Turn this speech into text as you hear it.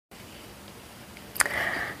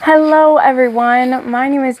Hello everyone, my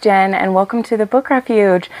name is Jen and welcome to the Book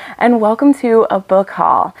Refuge and welcome to a book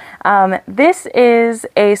haul. This is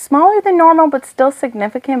a smaller than normal but still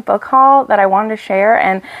significant book haul that I wanted to share,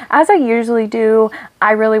 and as I usually do,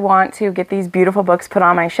 I really want to get these beautiful books put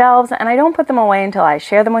on my shelves and I don't put them away until I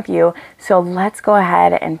share them with you, so let's go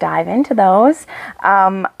ahead and dive into those.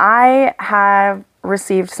 I have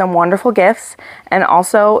received some wonderful gifts and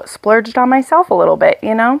also splurged on myself a little bit,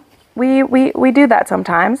 you know? We do that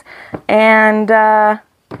sometimes, and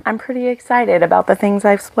I'm pretty excited about the things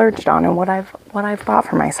I've splurged on and what I've bought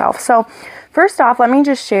for myself. So first off, let me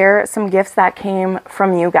just share some gifts that came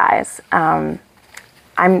from you guys. I'm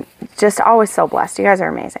just always so blessed. You guys are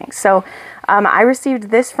amazing. So I received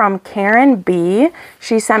this from Karen B.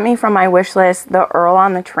 She sent me from my wish list The Earl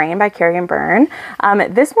on the Train by Kerrigan Byrne.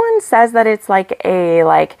 This one says that it's like a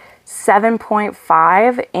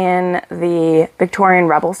 7.5 in the Victorian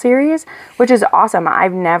Rebel series, which is awesome.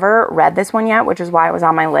 I've never read this one yet, which is why it was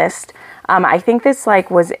on my list. I think this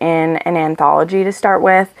was in an anthology to start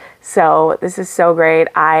with, so this is so great.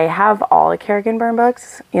 I have all the Kerrigan Byrne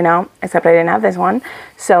books, you know, except I didn't have this one.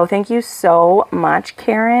 So thank you so much,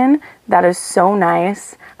 Karen. That is so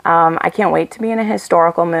nice. I can't wait to be in a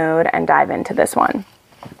historical mood and dive into this one.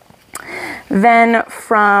 Then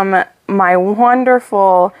from my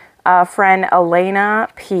wonderful friend Elena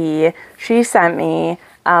P, she sent me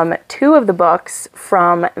two of the books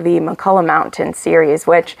from the McCullough Mountain series,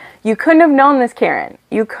 which you couldn't have known this, Karen.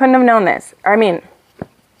 You couldn't have known this. I mean,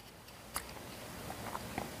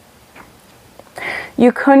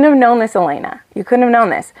 you couldn't have known this, Elena. You couldn't have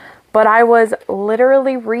known this. But I was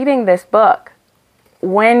literally reading this book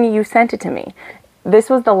when you sent it to me.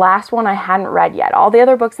 This was the last one I hadn't read yet. All the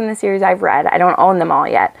other books in the series I've read. I don't own them all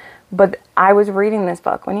yet. But I was reading this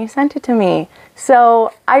book when you sent it to me.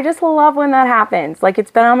 So I just love when that happens. Like,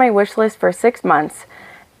 it's been on my wish list for 6 months,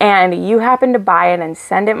 and you happened to buy it and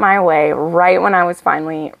send it my way right when I was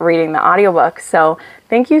finally reading the audiobook. So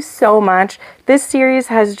thank you so much. This series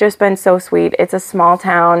has just been so sweet. It's a small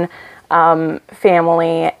town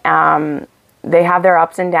family. They have their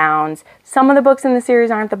ups and downs. Some of the books in the series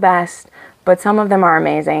aren't the best, but some of them are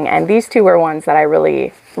amazing, and these two were ones that I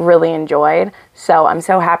really enjoyed. So I'm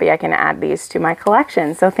so happy I can add these to my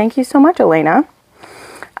collection. So thank you so much, Elena.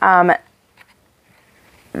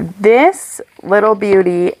 This little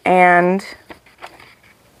beauty, and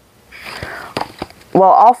well,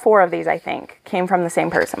 all four of these I think came from the same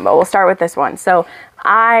person, but we'll start with this one. So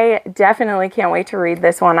I definitely can't wait to read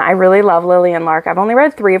this one. I really love Lillian Lark. I've only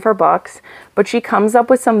read 3 of her books, but she comes up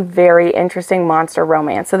with some very interesting monster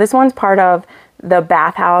romance. So this one's part of the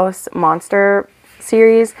Bathhouse Monster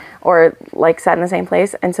series, or set in the same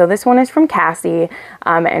place. And so this one is from Cassie,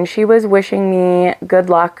 and she was wishing me good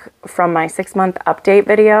luck from my 6-month update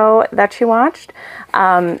video that she watched.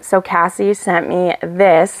 So Cassie sent me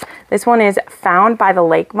this. This one is Found by the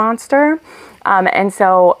Lake Monster. And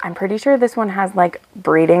so I'm pretty sure this one has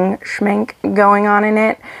breeding schmink going on in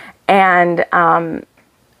it. And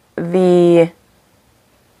the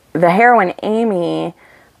heroine Amy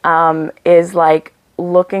is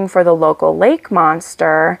looking for the local lake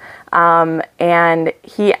monster, and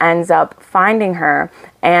he ends up finding her,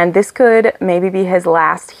 and this could maybe be his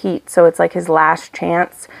last heat, so it's his last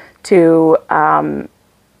chance to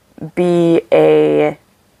be a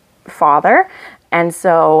father. And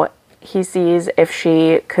so he sees if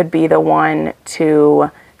she could be the one to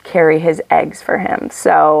carry his eggs for him.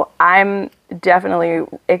 So I'm definitely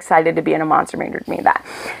excited to be in a monster major to meet that.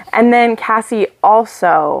 And then Cassie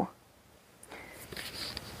also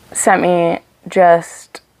sent me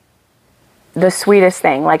just the sweetest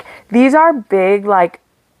thing. These are big,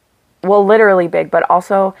 well, literally big, but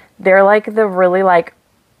also they're the really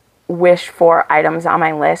wish for items on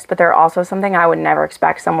my list, but they're also something I would never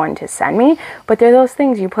expect someone to send me. But they're those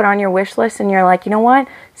things you put on your wish list and you're like, you know what?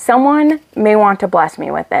 Someone may want to bless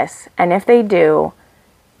me with this. And if they do,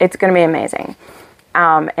 it's going to be amazing.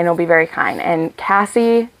 And it'll be very kind. And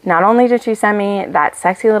Cassie, not only did she send me that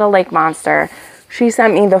sexy little lake monster, she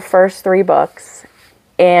sent me the first 3 books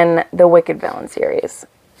in the Wicked Villain series.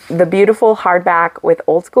 The beautiful hardback with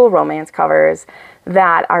old school romance covers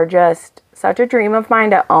that are just such a dream of mine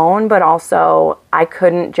to own, but also I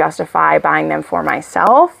couldn't justify buying them for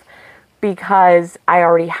myself because I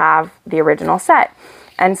already have the original set.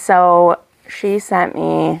 And so she sent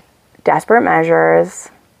me Desperate Measures,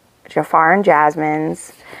 Jafar and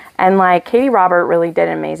Jasmine's, and Katie Robert really did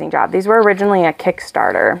an amazing job. These were originally a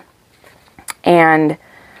Kickstarter, and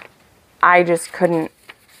I just couldn't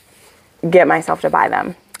get myself to buy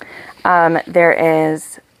them. There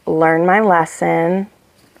is Learn My Lesson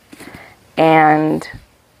and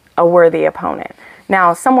A Worthy Opponent.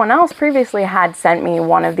 Now, someone else previously had sent me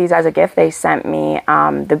one of these as a gift. They sent me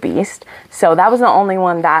the Beast. So that was the only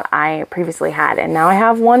one that I previously had. And now I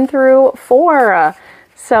have 1 through 4.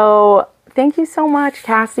 So thank you so much,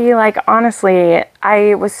 Cassie. Like, honestly,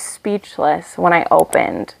 I was speechless when I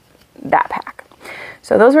opened that pack.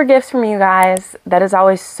 So those were gifts from you guys. That is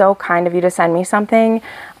always so kind of you to send me something.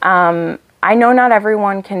 I know not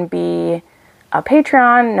everyone can be a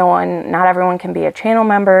Patreon. Not everyone can be a channel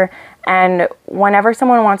member. And whenever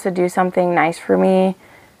someone wants to do something nice for me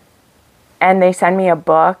and they send me a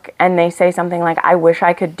book and they say something like, I wish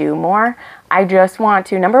I could do more, I just want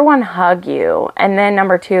to, number 1, hug you. And then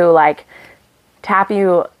number 2, like, tap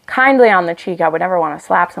you kindly on the cheek. I would never want to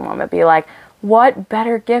slap someone, but be like, what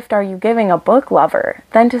better gift are you giving a book lover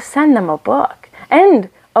than to send them a book? And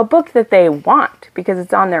a book that they want because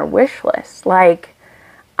it's on their wish list. Like,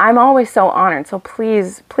 I'm always so honored. So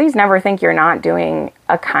please, please never think you're not doing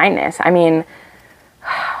a kindness. I mean,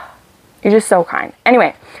 you're just so kind.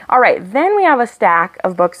 Anyway, all right. Then we have a stack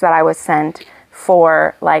of books that I was sent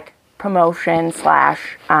for like promotion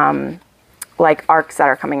slash like arcs that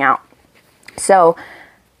are coming out. So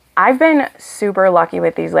I've been super lucky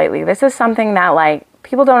with these lately. This is something that like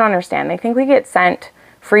people don't understand. They think we get sent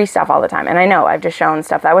free stuff all the time. And I know I've just shown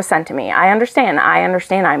stuff that was sent to me. I understand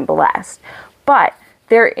I'm blessed. But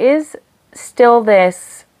there is still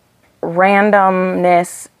this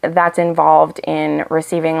randomness that's involved in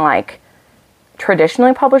receiving like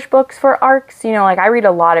traditionally published books for arcs. You know, like I read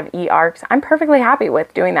a lot of e-arcs. I'm perfectly happy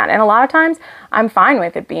with doing that. And a lot of times I'm fine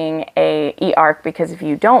with it being a e-arc because if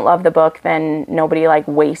you don't love the book, then nobody like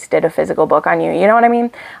wasted a physical book on you. You know what I mean?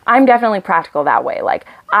 I'm definitely practical that way. Like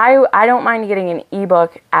I don't mind getting an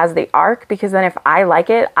ebook as the arc because then if I like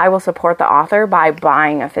it, I will support the author by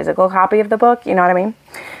buying a physical copy of the book. You know what I mean?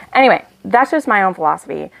 Anyway, that's just my own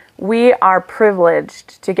philosophy. We are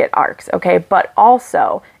privileged to get arcs, okay? But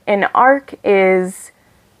also, an arc is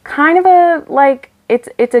kind of a, like,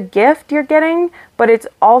 it's a gift you're getting, but it's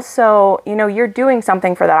also, you know, you're doing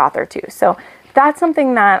something for that author too. So that's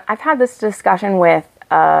something that I've had this discussion with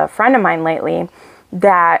a friend of mine lately,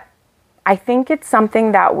 that I think it's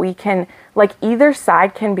something that we can, like, either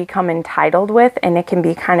side can become entitled with, and it can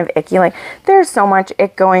be kind of icky. Like, there's so much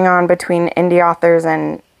ick going on between indie authors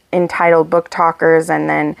and entitled book talkers, and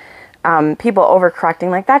then people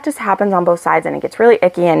overcorrecting. Like, that just happens on both sides, and it gets really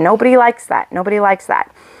icky, and nobody likes that. Nobody likes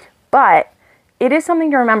that. But it is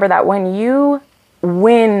something to remember that when you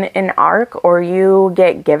win an arc or you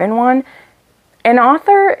get given one, an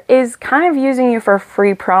author is kind of using you for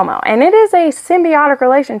free promo. And it is a symbiotic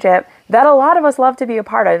relationship that a lot of us love to be a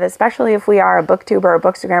part of, especially if we are a booktuber or a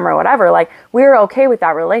bookstagram or whatever. Like, we're okay with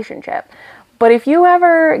that relationship. But if you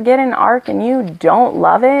ever get an arc and you don't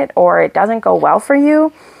love it or it doesn't go well for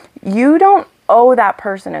you, you don't owe that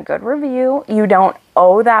person a good review. You don't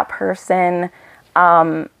owe that person,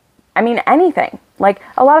 anything. Like,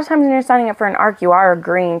 a lot of times when you're signing up for an arc, you are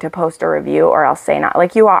agreeing to post a review or else say not.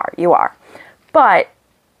 Like, you are. But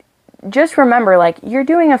just remember, like, you're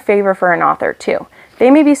doing a favor for an author too. They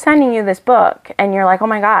may be sending you this book and you're like, oh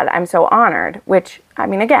my God, I'm so honored, which, I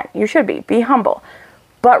mean, again, you should be humble.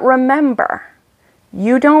 But remember,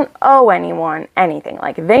 you don't owe anyone anything.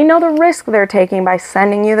 Like, they know the risk they're taking by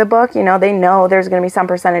sending you the book. You know, they know there's going to be some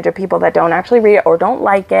percentage of people that don't actually read it or don't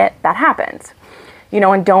like it. That happens. You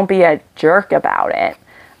know, and don't be a jerk about it.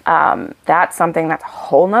 That's something that's a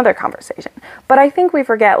whole nother conversation. But I think we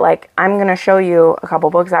forget, like, I'm going to show you a couple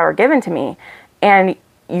books that were given to me, and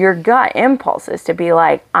your gut impulse is to be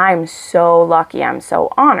like, I'm so lucky, I'm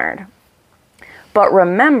so honored. But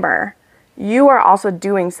remember, you are also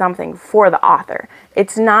doing something for the author.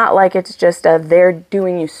 It's not like it's just they're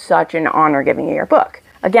doing you such an honor giving you your book.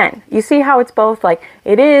 Again, you see how it's both, like,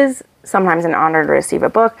 it is sometimes an honor to receive a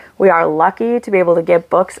book. We are lucky to be able to get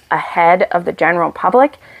books ahead of the general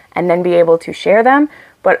public and then be able to share them.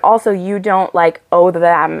 But also, you don't, like, owe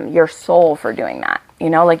them your soul for doing that. You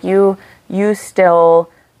know, like, you still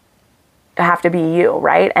have to be you,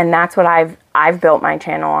 right? And that's what I've built my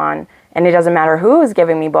channel on. And it doesn't matter who is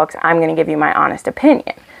giving me books, I'm going to give you my honest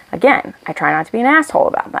opinion. Again, I try not to be an asshole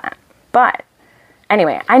about that. But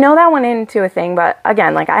anyway, I know that went into a thing, but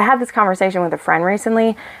again, like, I had this conversation with a friend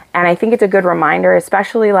recently, and I think it's a good reminder,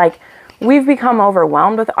 especially, like, we've become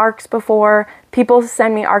overwhelmed with arcs before. People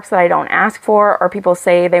send me arcs that I don't ask for, or people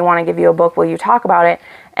say they want to give you a book, will you talk about it?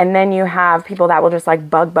 And then you have people that will just, like,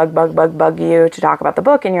 bug you to talk about the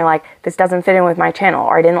book, and you're like, this doesn't fit in with my channel,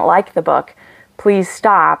 or I didn't like the book. Please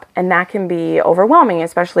stop. And that can be overwhelming,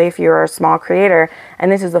 especially if you're a small creator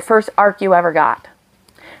and this is the first arc you ever got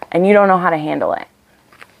and you don't know how to handle it.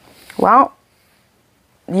 Well,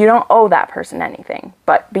 you don't owe that person anything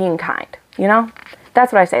but being kind, you know?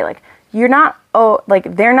 That's what I say. Like, you're not,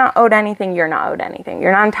 they're not owed anything. You're not owed anything.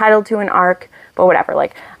 You're not entitled to an arc, but whatever.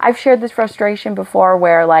 Like, I've shared this frustration before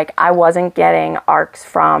where, like, I wasn't getting arcs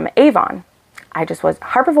from Avon.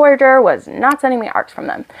 Harper Voyager was not sending me arcs from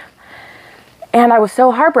them. And I was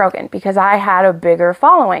so heartbroken because I had a bigger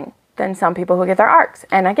following than some people who get their arcs.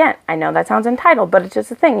 And again, I know that sounds entitled, but it's just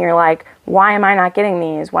a thing. You're like, why am I not getting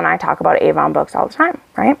these when I talk about Avon books all the time,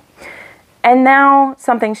 right? And now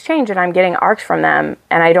something's changed and I'm getting arcs from them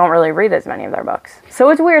and I don't really read as many of their books. So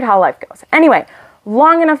it's weird how life goes. Anyway,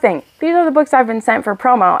 long enough thing. These are the books I've been sent for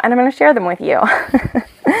promo and I'm going to share them with you.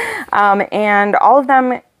 And all of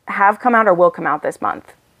them have come out or will come out this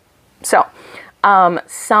month. So,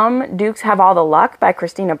 some Dukes Have All the Luck by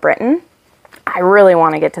Christina Britton. I really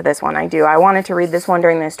want to get to this one. I do. I wanted to read this one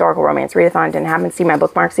during the Historical Romance Readathon. Didn't happen to see my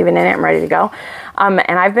bookmarks even in it. I'm ready to go. And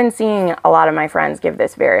I've been seeing a lot of my friends give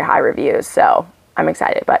this very high reviews, so I'm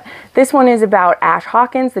excited. But this one is about Ash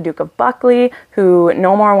Hawkins, the Duke of Buckley, who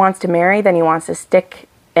no more wants to marry than he wants to stick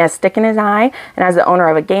a stick in his eye, and as the owner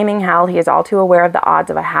of a gaming hell, he is all too aware of the odds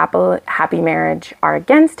of a happy marriage are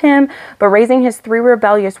against him, but raising his 3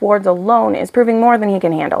 rebellious wards alone is proving more than he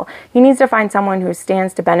can handle. He needs to find someone who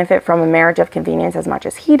stands to benefit from a marriage of convenience as much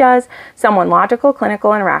as he does, someone logical,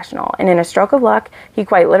 clinical, and rational, and in a stroke of luck, he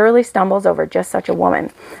quite literally stumbles over just such a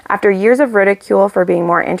woman. After years of ridicule for being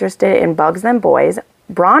more interested in bugs than boys,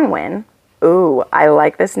 Bronwyn, ooh, I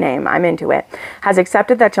like this name, I'm into it, has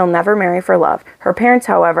accepted that she'll never marry for love. Her parents,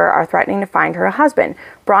 however, are threatening to find her a husband.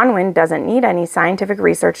 Bronwyn doesn't need any scientific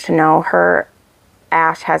research to know her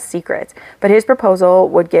Ash has secrets, but his proposal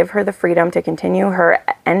would give her the freedom to continue her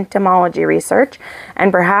entomology research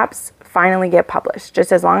and perhaps finally get published,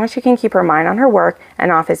 just as long as she can keep her mind on her work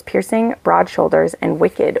and off his piercing, broad shoulders and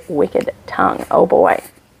wicked, wicked tongue. Oh boy.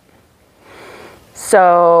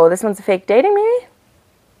 So this one's a fake dating, maybe?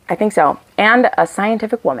 I think so. And a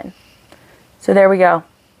scientific woman. So there we go.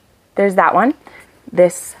 There's that one.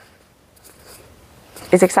 This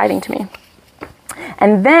is exciting to me.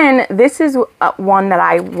 And then this is one that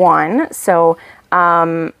I won. So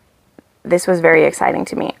this was very exciting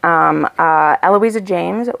to me. Eloisa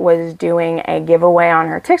James was a giveaway on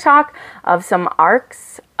her TikTok of some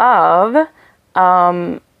arcs of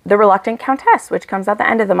The Reluctant Countess, which comes out the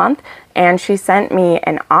end of the month. And she sent me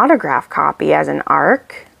an autograph copy as an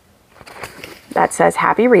arc that says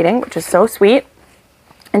happy reading, which is so sweet.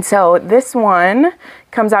 And so this one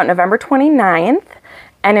comes out November 29th.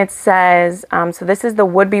 And it says, so this is the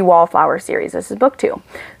Would-Be Wallflower series. This is book 2.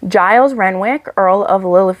 Giles Renwick, Earl of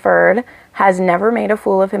Lilliford, has never made a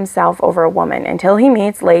fool of himself over a woman until he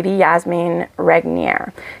meets Lady Yasmine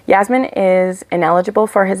Regnier. Yasmine is ineligible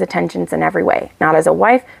for his attentions in every way. Not as a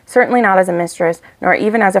wife, certainly not as a mistress, nor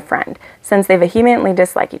even as a friend, since they vehemently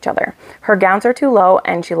dislike each other. Her gowns are too low,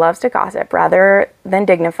 and she loves to gossip. Rather than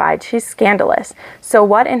dignified, she's scandalous. So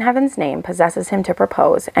what in heaven's name possesses him to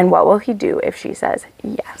propose, and what will he do if she says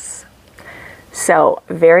yes? So,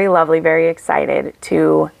 very lovely, very excited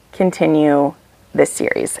to continue this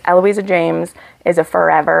series. Eloisa James is a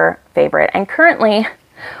forever favorite, and currently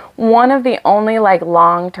one of the only like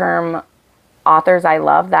long-term authors I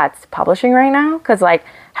love that's publishing right now, because like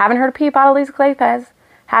haven't heard a peep out of Lisa Kleypas,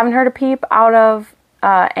 haven't heard a peep out of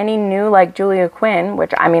any new like Julia Quinn,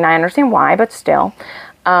 which I mean I understand why, but still.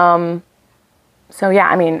 So yeah,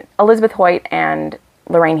 I mean Elizabeth Hoyt and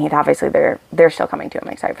Lorraine Heath, obviously they're still coming too. I'm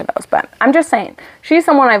excited for those, but I'm just saying she's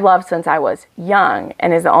someone I've loved since I was young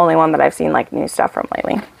and is the only one that I've seen like new stuff from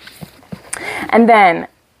lately. And then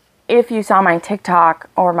if you saw my TikTok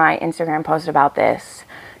or my Instagram post about this,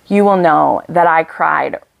 you will know that I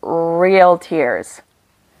cried real tears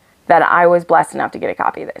that I was blessed enough to get a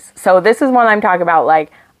copy of this. So this is one I'm talking about,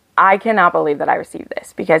 like, I cannot believe that I received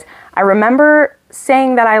this, because I remember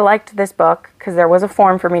saying that I liked this book because there was a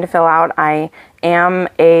form for me to fill out. I am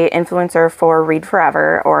a influencer for Read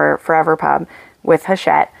Forever or Forever Pub with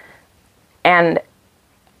Hachette. And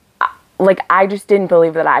like, I just didn't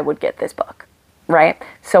believe that I would get this book, right?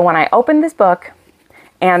 So when I opened this book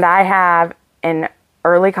and I have an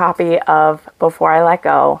early copy of Before I Let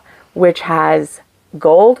Go, which has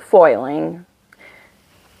gold foiling,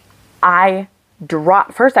 I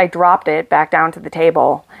dropped it back down to the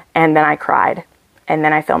table, and then I cried, and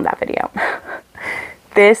then I filmed that video.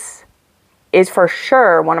 This is for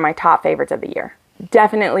sure one of my top favorites of the year.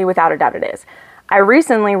 Definitely, without a doubt, it is. I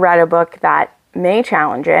recently read a book that may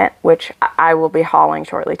challenge it, which I will be hauling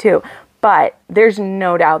shortly too, but there's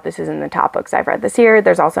no doubt this is in the top books I've read this year.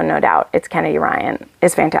 There's also no doubt it's Kennedy Ryan.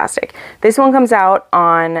 It's fantastic. This one comes out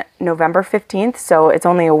on November 15th, so it's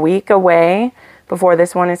only a week away before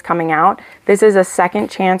this one is coming out. This is a second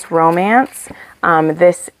chance romance.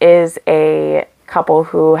 This is a couple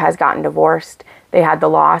who has gotten divorced. They had the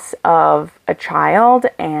loss of a child,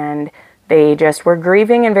 and they just were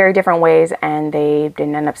grieving in very different ways, and they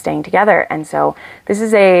didn't end up staying together. And so this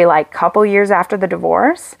is a like couple years after the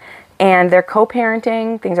divorce, and they're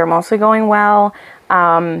co-parenting. Things are mostly going well.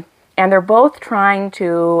 And they're both trying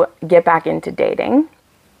to get back into dating,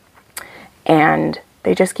 and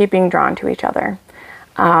they just keep being drawn to each other.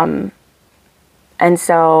 And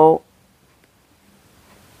so,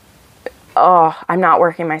 I'm not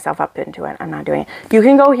working myself up into it. I'm not doing it. You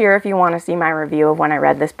can go here if you want to see my review of when I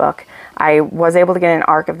read this book. I was able to get an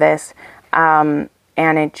arc of this, and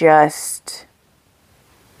it just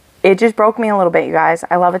broke me a little bit, you guys.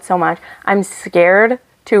 I love it so much. I'm scared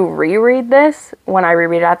to reread this when I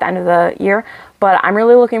reread it at the end of the year, but I'm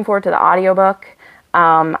really looking forward to the audiobook.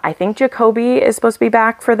 I think Jacoby is supposed to be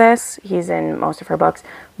back for this. He's in most of her books,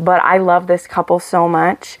 but I love this couple so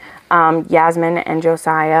much. Yasmin and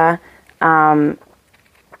Josiah.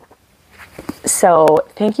 So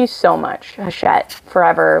thank you so much, Hachette,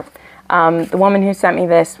 forever. The woman who sent me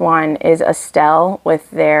this one is Estelle with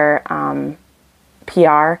their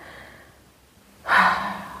PR.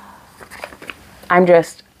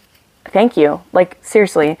 Thank you. Like,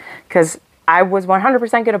 seriously, because I was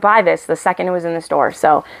 100% going to buy this the second it was in the store.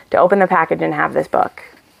 So to open the package and have this book,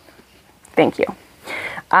 thank you.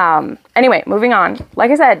 Anyway, moving on.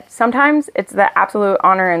 Like I said, sometimes it's the absolute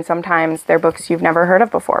honor, and sometimes they're books you've never heard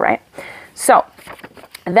of before, right? So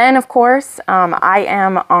then, of course, I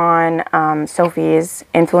am on Sophie's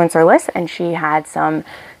influencer list, and she had some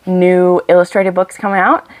new illustrated books coming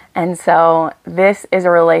out. And so this is a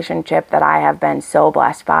relationship that I have been so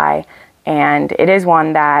blessed by, and it is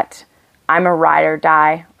one that I'm a ride or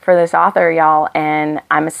die for this author, y'all, and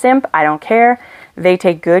I'm a simp. I don't care. They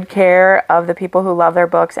take good care of the people who love their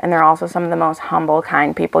books, and they're also some of the most humble,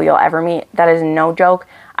 kind people you'll ever meet. That is no joke.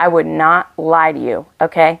 I would not lie to you,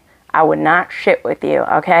 okay? I would not shit with you,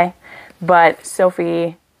 okay? But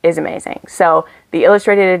Sophie is amazing. So the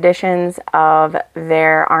illustrated editions of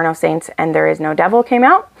There Are No Saints and There Is No Devil came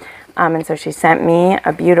out. And so she sent me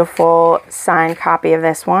a beautiful signed copy of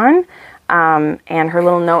this one. And her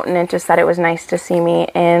little note in it just said it was nice to see me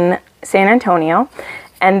in San Antonio.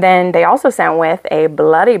 And then they also sent with a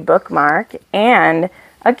bloody bookmark and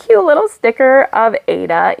a cute little sticker of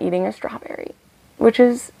Ada eating a strawberry, which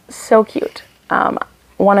is so cute.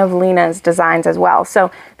 One of Lena's designs as well.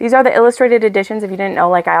 So these are the illustrated editions. If you didn't know,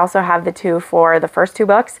 like, I also have the two for the first two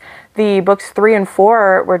books. The books 3 and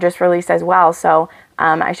 4 were just released as well. So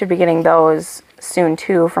I should be getting those soon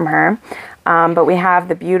too from her. But we have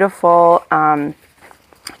the beautiful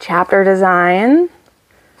chapter design.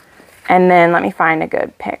 And then let me find a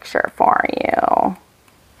good picture for you.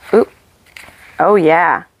 Ooh. Oh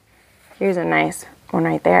yeah. Here's a nice one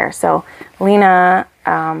right there. So Lena,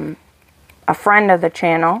 a friend of the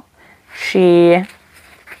channel, she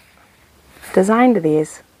designed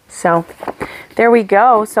these. So there we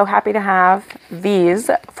go. So happy to have these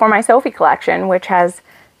for my Sophie collection, which has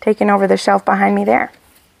taken over the shelf behind me there.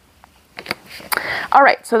 All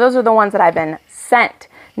right, so those are the ones that I've been sent.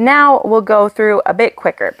 Now we'll go through a bit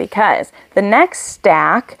quicker because the next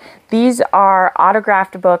stack, these are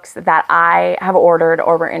autographed books that I have ordered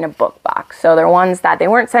or were in a book box. So they're ones that they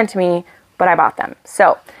weren't sent to me, but I bought them.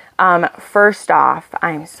 So first off,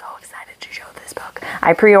 I'm so excited to show this book.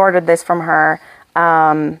 I pre-ordered this from her.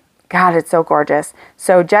 God, it's so gorgeous.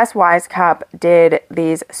 So Jess Wisecup did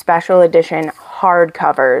these special edition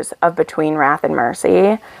hardcovers of Between Wrath and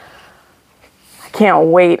Mercy. Can't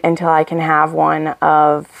wait until I can have one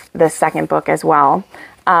of the second book as well.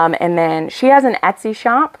 And then she has an Etsy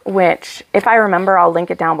shop, which, if I remember, I'll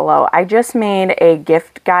link it down below. I just made a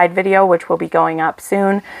gift guide video, which will be going up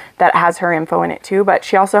soon, that has her info in it too. But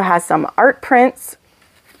she also has some art prints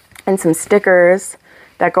and some stickers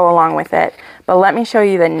that go along with it. But let me show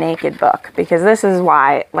you the naked book, because this is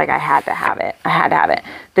why, like, I had to have it. I had to have it.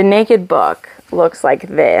 The naked book looks like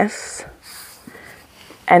this,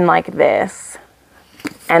 and like this,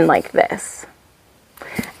 and like this,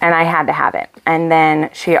 and I had to have it. And then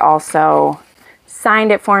she also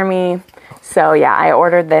signed it for me. So yeah, I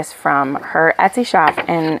ordered this from her Etsy shop,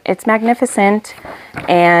 and it's magnificent,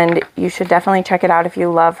 and you should definitely check it out if you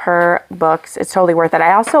love her books. It's totally worth it.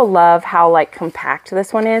 I also love how, like, compact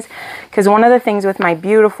this one is, because one of the things with my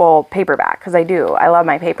beautiful paperback, because I love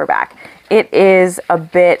my paperback, it is a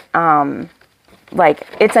bit like,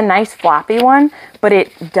 it's a nice floppy one, but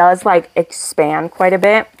it does, like, expand quite a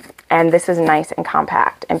bit. And this is nice and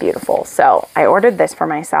compact and beautiful. So I ordered this for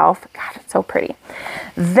myself. God, it's so pretty.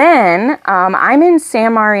 Then I'm in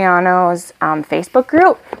Sam Mariano's Facebook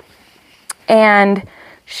group. And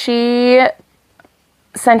she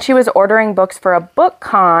since she was ordering books for a book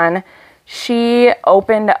con, she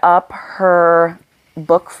opened up her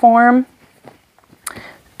book form.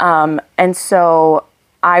 And so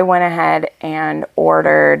I went ahead and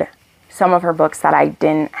ordered some of her books that I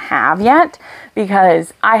didn't have yet,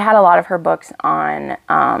 because I had a lot of her books on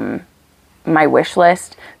my wish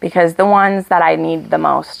list, because the ones that I need the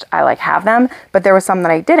most, I like have them, but there was some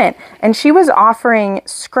that I didn't. And she was offering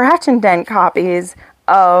scratch and dent copies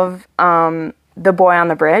of The Boy on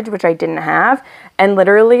the Bridge, which I didn't have. And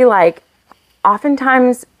literally, like,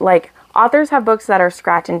 oftentimes, like, authors have books that are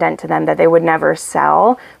scratch and dent to them that they would never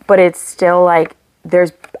sell, but it's still like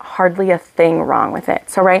there's hardly a thing wrong with it.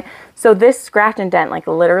 So, right? So this scratch and dent, like,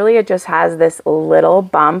 literally it just has this little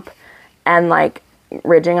bump and like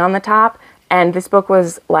ridging on the top. And this book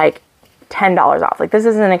was like $10 off. Like, this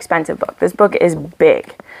is an expensive book. This book is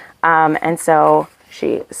big. And so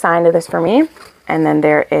she signed this for me. And then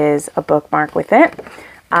there is a bookmark with it.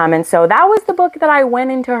 And so that was the book that I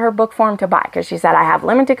went into her book form to buy, because she said, I have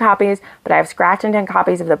limited copies, but I have scratch and dent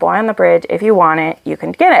copies of The Boy on the Bridge. If you want it, you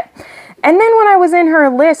can get it. And then when I was in her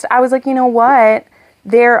list, I was like, you know what?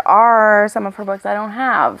 There are some of her books I don't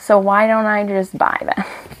have, so why don't I just buy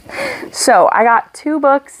them? So I got 2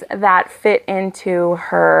 books that fit into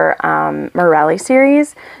her Morelli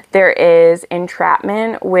series. There is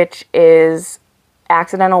Entrapment, which is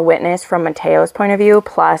accidental witness from Mateo's point of view,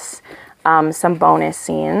 plus some bonus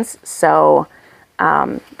scenes. So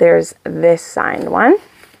there's this signed one.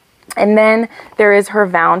 And then there is her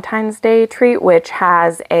Valentine's Day treat, which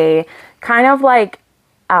has a kind of like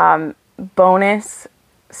bonus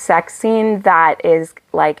sex scene that is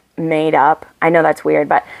like made up. I know that's weird,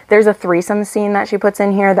 but there's a threesome scene that she puts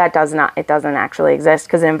in here that doesn't actually exist,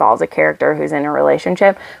 because it involves a character who's in a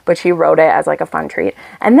relationship, but she wrote it as like a fun treat.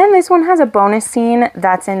 And then this one has a bonus scene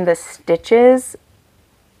that's in the Stitches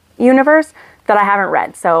universe that I haven't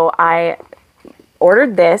read. So I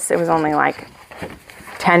ordered this. It was only like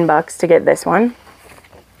 $10 to get this one.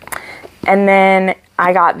 And then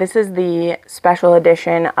I got, this is the special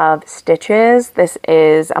edition of Stitches. This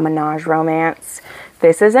is a menage romance.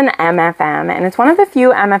 This is an MFM, and it's one of the few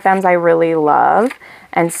MFMs I really love.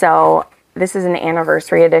 And so this is an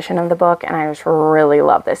anniversary edition of the book, and I just really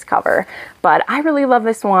love this cover. But I really love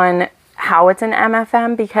this one, how it's an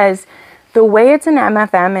MFM, because the way it's an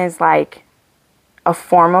MFM is like a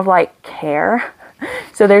form of like care.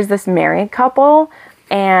 So there's this married couple,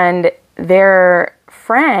 and their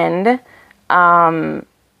friend,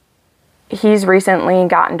 he's recently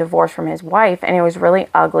gotten divorced from his wife, and it was really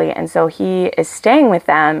ugly. And so he is staying with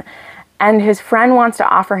them, and his friend wants to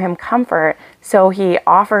offer him comfort. So he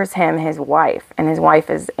offers him his wife, and his wife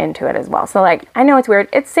is into it as well. So like, I know it's weird.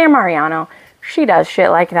 It's Sam Mariano. She does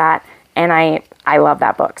shit like that. And I love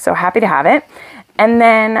that book. So happy to have it. And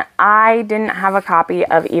then I didn't have a copy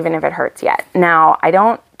of Even If It Hurts yet. Now, I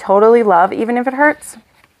don't totally love Even If It Hurts,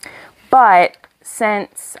 but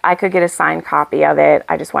since I could get a signed copy of it,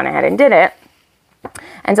 I just went ahead and did it.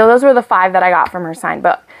 And so those were the 5 that I got from her signed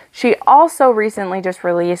book. She also recently just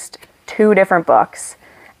released 2 different books.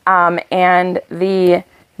 And the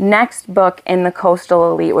next book in the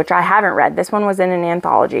Coastal Elite, which I haven't read, this one was in an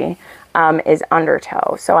anthology, is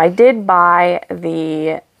Undertow. So I did buy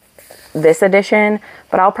this edition,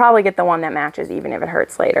 but I'll probably get the one that matches Even If It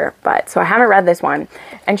Hurts later. But so I haven't read this one.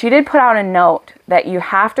 And she did put out a note that you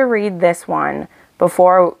have to read this one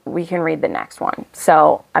before we can read the next one.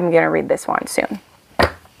 So I'm going to read this one soon.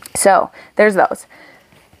 So there's those.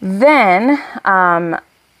 Then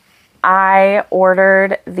I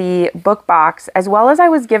ordered the book box, as well as I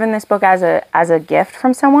was given this book as a gift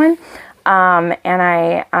from someone.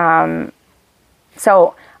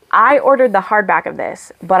 So I ordered the hardback of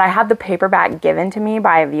this, but I had the paperback given to me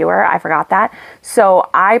by a viewer. I forgot that. So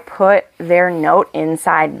I put their note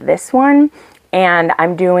inside this one, and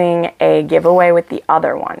I'm doing a giveaway with the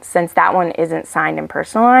other one, since that one isn't signed and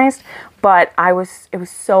personalized. But it was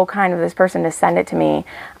so kind of this person to send it to me.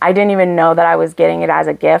 I didn't even know that I was getting it as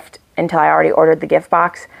a gift until I already ordered the gift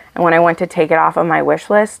box. And when I went to take it off of my wish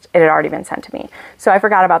list, it had already been sent to me. So I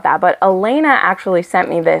forgot about that. But Elena actually sent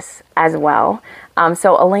me this as well.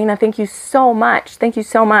 So Elena, thank you so much. Thank you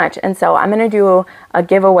so much. And so I'm going to do a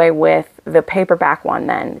giveaway with the paperback one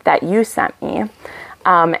then that you sent me.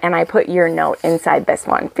 And I put your note inside this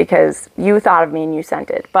one because you thought of me and you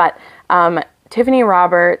sent it. But Tiffany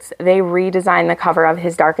Roberts, they redesigned the cover of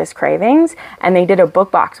His Darkest Cravings, and they did a book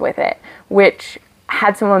box with it, which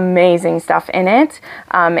had some amazing stuff in it.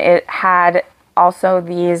 It had also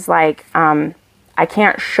these like, I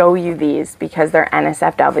can't show you these because they're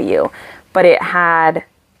NSFW, but it had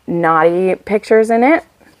naughty pictures in it.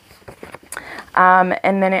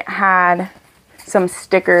 And then it had some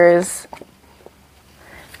stickers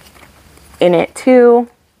in it too,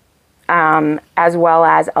 as well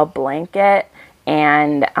as a blanket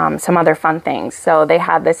and some other fun things. So they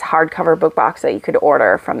had this hardcover book box that you could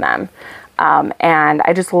order from them. And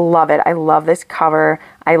I just love it. I love this cover.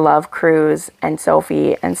 I love Cruz and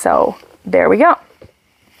Sophie. And so there we go.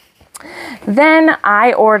 Then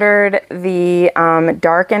I ordered the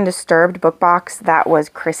Dark and Disturbed book box that was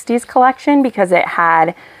Christie's collection, because it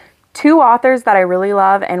had 2 authors that I really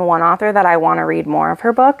love and 1 author that I want to read more of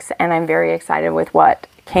her books. And I'm very excited with what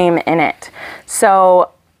came in it. So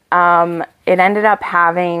it ended up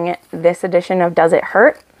having this edition of Does It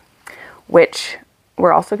Hurt, which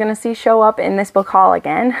we're also going to see show up in this book haul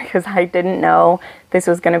again, because I didn't know this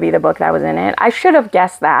was going to be the book that was in it. I should have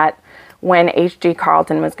guessed that when H.G.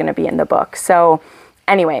 Carlton was going to be in the book. So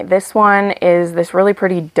anyway, this one is this really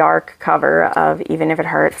pretty dark cover of Even If It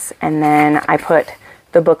Hurts. And then I put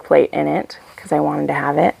the book plate in it because I wanted to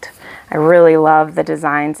have it. I really love the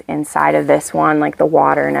designs inside of this one, like the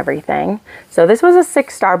water and everything. So this was a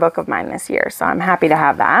 6-star book of mine this year, so I'm happy to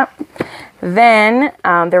have that. Then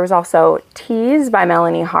there was also Tease by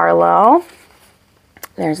Melanie Harlow.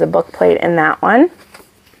 There's a book plate in that one.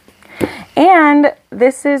 And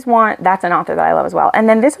this is one, that's an author that I love as well. And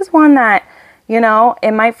then this is one that, you know,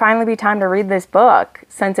 it might finally be time to read this book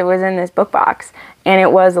since it was in this book box. And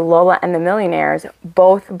it was Lola and the Millionaires,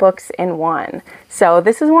 both books in one. So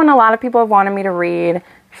this is one a lot of people have wanted me to read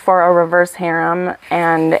for a reverse harem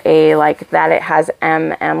and a, like, that it has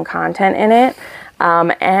MM content in it.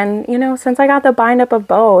 And, you know, since I got the bind up of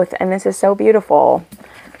both and this is so beautiful,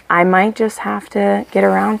 I might just have to get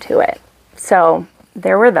around to it. So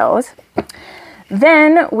there were those.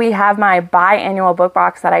 Then we have my biannual book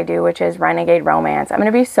box that I do, which is Renegade Romance. I'm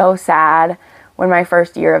going to be so sad when my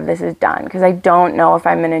first year of this is done, because I don't know if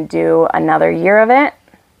I'm going to do another year of it.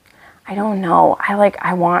 I don't know.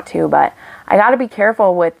 I want to, but I got to be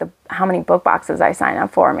careful with how many book boxes I sign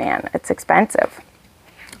up for, man. It's expensive.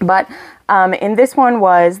 But in this one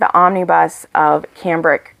was the omnibus of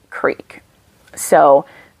Cambric Creek. So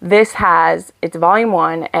this has, it's volume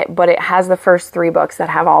 1, but it has the first 3 books that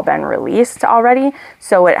have all been released already.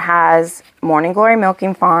 So it has Morning Glory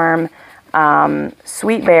Milking Farm,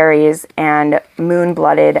 Sweet Berries, and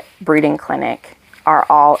Moon-Blooded Breeding Clinic are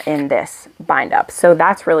all in this bind up. So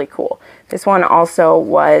that's really cool. This one also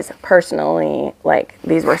was personally, like,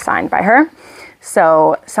 these were signed by her.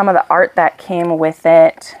 So some of the art that came with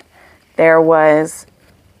it, there was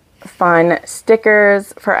fun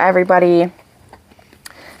stickers for everybody.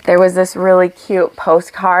 There was this really cute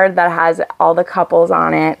postcard that has all the couples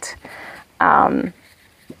on it.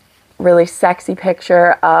 Really sexy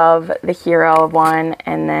picture of the hero of one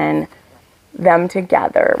and then them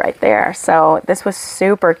together right there. So this was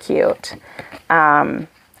super cute.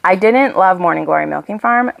 I didn't love Morning Glory Milking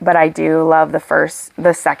Farm, but I do love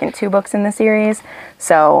the second 2 books in the series.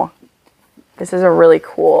 So this is a really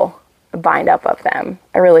cool bind up of them.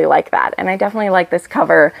 I really like that. And I definitely like this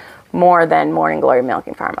cover more than Morning Glory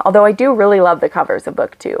Milking Farm. Although I do really love the covers of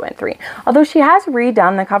book 2 and 3. Although she has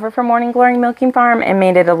redone the cover for Morning Glory Milking Farm and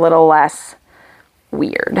made it a little less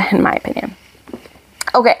weird, in my opinion.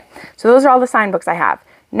 Okay, so those are all the signed books I have.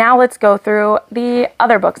 Now let's go through the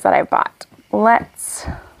other books that I've bought. Let's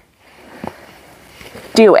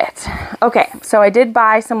do it. Okay, so I did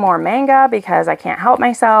buy some more manga because I can't help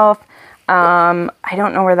myself. I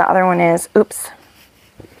don't know where the other one is. Oops.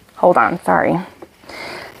 Hold on, sorry.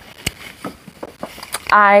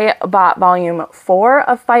 I bought volume 4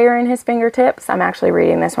 of Fire in His Fingertips. I'm actually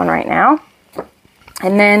reading this one right now.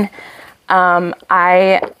 And then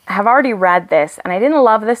I have already read this, and I didn't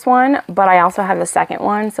love this one, but I also have the second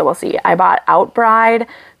one, so we'll see. I bought Outbride,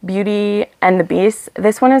 Beauty and the Beast.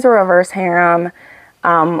 This one is a reverse harem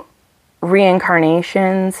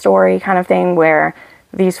reincarnation story kind of thing where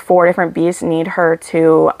these 4 different beasts need her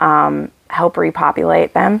to help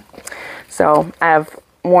repopulate them. So I have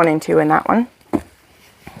 1 and 2 in that one.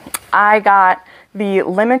 I got the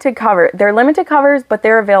limited cover. They're limited covers, but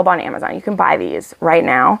they're available on Amazon. You can buy these right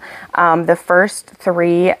now. The first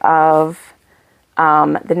 3 of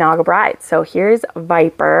the Naga Bride. So here's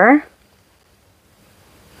Viper,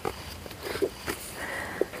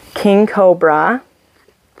 King Cobra,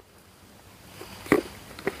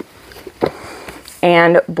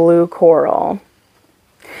 and Blue Coral.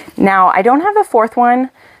 Now, I don't have the 4th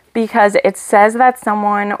one because it says that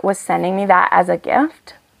someone was sending me that as a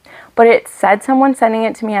gift. But it said someone sending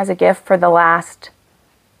it to me as a gift for the last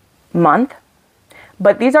month.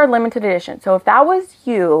 But these are limited editions. So if that was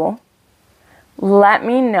you, let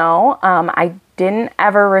me know. I didn't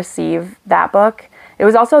ever receive that book. It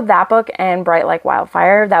was also that book and Bright Like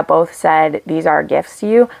Wildfire that both said these are gifts to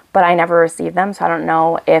you, but I never received them, so I don't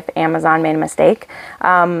know if Amazon made a mistake.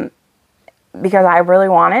 Because I really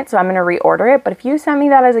want it, so I'm going to reorder it. But if you sent me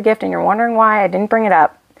that as a gift and you're wondering why I didn't bring it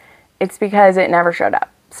up, it's because it never showed up.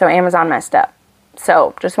 So Amazon messed up.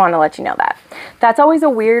 So just wanted to let you know that. That's always a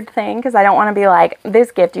weird thing because I don't want to be like,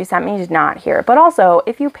 this gift you sent me is not here. But also,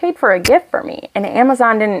 if you paid for a gift for me and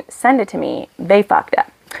Amazon didn't send it to me, they fucked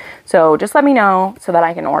up. So just let me know so that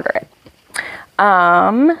I can order it.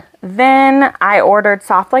 Then I ordered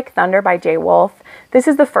Soft Like Thunder by J. Wolf. This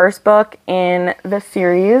is the first book in the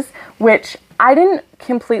series, which I didn't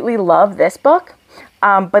completely love this book.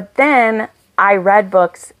 But then I read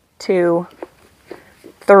books 2,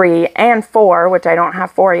 3, and 4, which I don't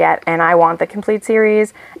have 4 yet, and I want the complete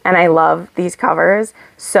series, and I love these covers,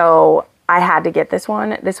 so I had to get this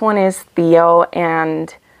one. This one is Theo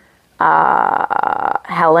and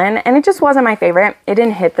Helen, and it just wasn't my favorite. It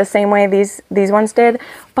didn't hit the same way these ones did,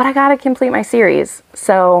 but I gotta complete my series,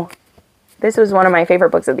 so this was one of my favorite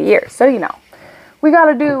books of the year. So, you know, we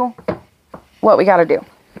gotta do what we gotta do.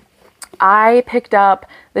 I picked up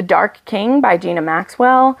The Dark King by Gina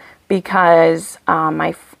Maxwell because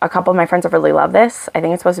a couple of my friends have really loved this. I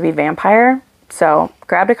think it's supposed to be vampire, so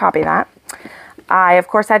grabbed a copy of that. I, of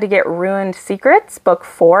course, had to get Ruined Secrets, book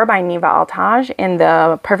 4 by Neva Altaj in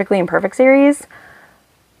the Perfectly Imperfect series.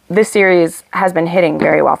 This series has been hitting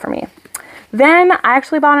very well for me. Then I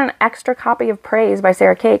actually bought an extra copy of Praise by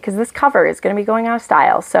Sarah Kate because this cover is going to be going out of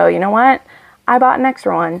style. So you know what? I bought an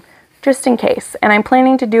extra one just in case. And I'm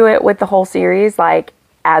planning to do it with the whole series, like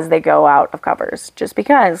as they go out of covers, just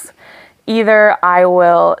because either I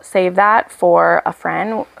will save that for a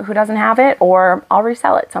friend who doesn't have it, or I'll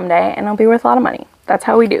resell it someday and it'll be worth a lot of money. That's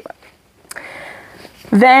how we do it.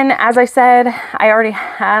 Then, as I said, I already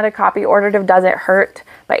had a copy ordered of Does It Hurt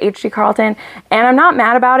by H.G. Carlton, and I'm not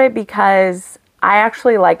mad about it because I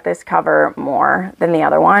actually like this cover more than the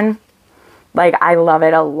other one. Like, I love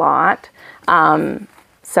it a lot,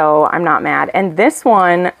 so I'm not mad. And this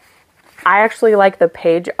one, I actually like the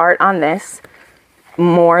page art on this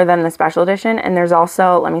more than the special edition. And there's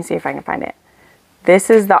also, let me see if I can find it. This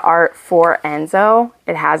is the art for Enzo.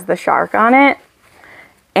 It has the shark on it.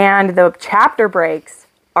 And the chapter breaks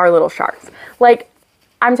are little sharks. Like,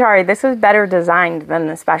 I'm sorry, this is better designed than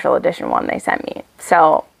the special edition one they sent me.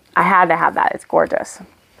 So I had to have that. It's gorgeous.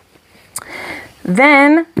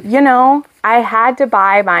 Then, you know, I had to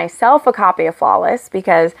buy myself a copy of Flawless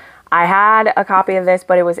because I had a copy of this,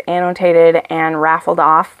 but it was annotated and raffled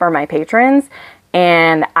off for my patrons.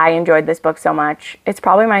 And I enjoyed this book so much. It's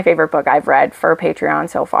probably my favorite book I've read for Patreon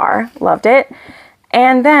so far. Loved it.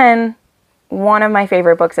 And then one of my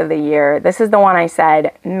favorite books of the year. This is the one I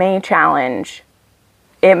said may challenge.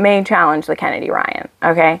 It may challenge the Kennedy Ryan.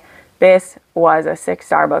 Okay. This was a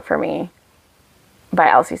 6-star book for me by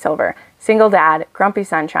Elsie Silver. Single dad, grumpy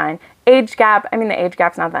sunshine, age gap. I mean, the age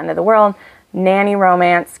gap's not the end of the world. Nanny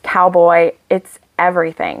romance, cowboy. It's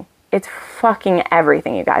everything. It's fucking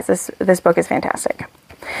everything, you guys. This book is fantastic.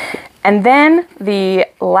 And then the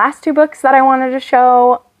last 2 books that I wanted to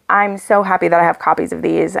show, I'm so happy that I have copies of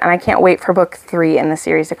these, and I can't wait for book 3 in the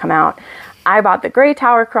series to come out. I bought the Grey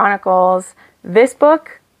Tower Chronicles. This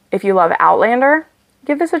book, if you love Outlander,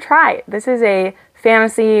 give this a try. This is a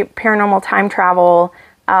fantasy, paranormal time travel,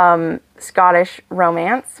 Scottish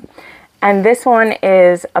romance. And this one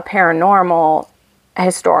is a paranormal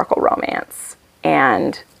historical romance.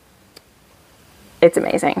 And it's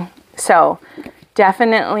amazing. So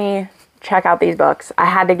definitely check out these books. I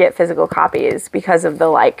had to get physical copies because of the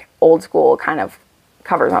like old school kind of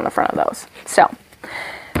covers on the front of those. So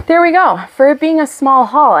there we go. For it being a small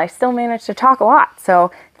haul, I still managed to talk a lot.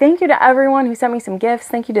 So thank you to everyone who sent me some gifts.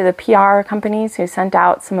 Thank you to the PR companies who sent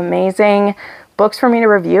out some amazing books for me to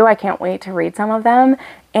review. I can't wait to read some of them.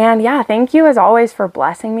 And yeah, thank you as always for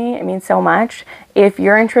blessing me. It means so much. If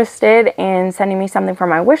you're interested in sending me something from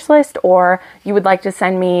my wish list, or you would like to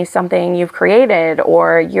send me something you've created,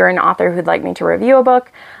 or you're an author who'd like me to review a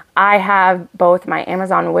book, I have both my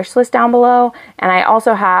Amazon wish list down below, and I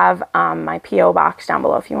also have my P.O. box down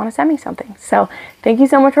below if you want to send me something. So thank you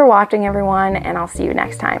so much for watching, everyone, and I'll see you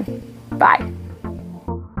next time. Bye.